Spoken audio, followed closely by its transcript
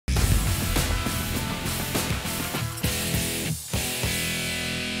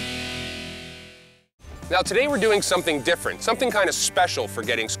Now today we're doing something different, something kind of special for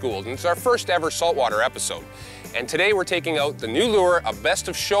Getting Schooled, and it's our first ever saltwater episode. And today we're taking out the new lure, a Best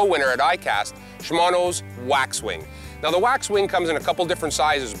of Show winner at ICAST, Shimano's Waxwing. Now the Waxwing comes in a couple different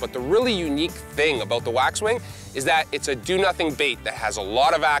sizes, but the really unique thing about the Waxwing is that it's a do-nothing bait that has a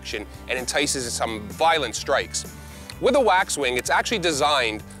lot of action and entices some violent strikes. With a Waxwing, it's actually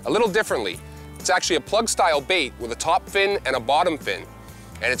designed a little differently. It's actually a plug-style bait with a top fin and a bottom fin,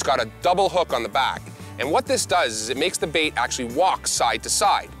 and it's got a double hook on the back. And what this does is it makes the bait actually walk side to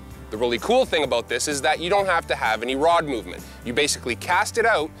side. The really cool thing about this is that you don't have to have any rod movement. You basically cast it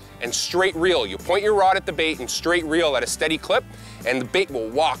out and straight reel. You point your rod at the bait and straight reel at a steady clip, and the bait will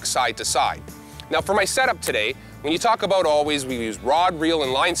walk side to side. Now for my setup today, when you talk about always we use rod, reel,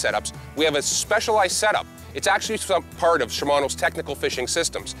 and line setups, we have a specialized setup. It's actually some part of Shimano's technical fishing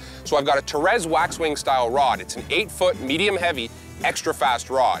systems. So I've got a Therese Waxwing style rod. It's an 8-foot, medium heavy, extra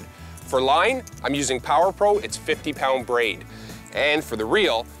fast rod. For line, I'm using Power Pro, it's 50-pound braid. And for the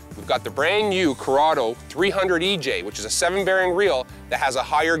reel, we've got the brand new Corrado 300 EJ, which is a 7-bearing reel that has a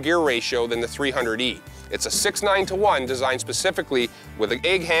higher gear ratio than the 300E. It's a 6:9:1 designed specifically with an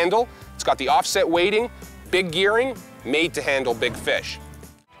egg handle. It's got the offset weighting, big gearing, made to handle big fish.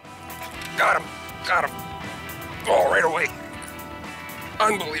 Got him, got him. Oh, right away.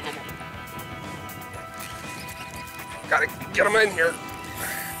 Unbelievable. Gotta get him in here.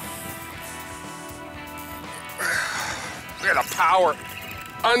 Look at the power.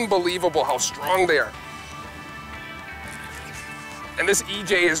 Unbelievable how strong they are. And this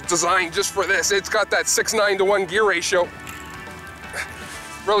EJ is designed just for this. It's got that 6:9:1 gear ratio.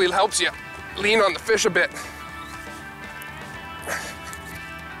 Really helps you lean on the fish a bit.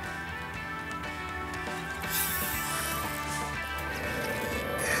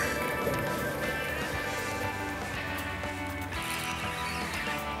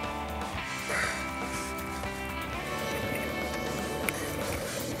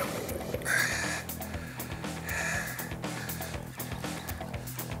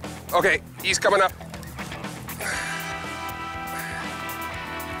 Okay, he's coming up.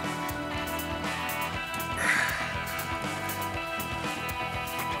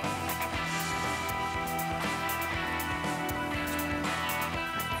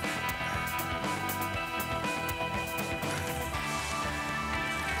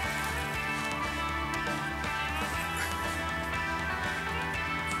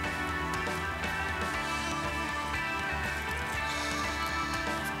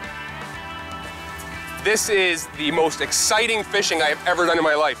 This is the most exciting fishing I have ever done in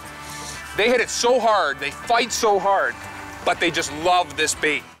my life. They hit it so hard, they fight so hard, but they just love this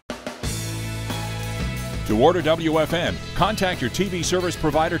bait. To order WFN, contact your TV service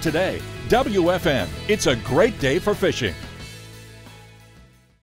provider today. WFN, it's a great day for fishing.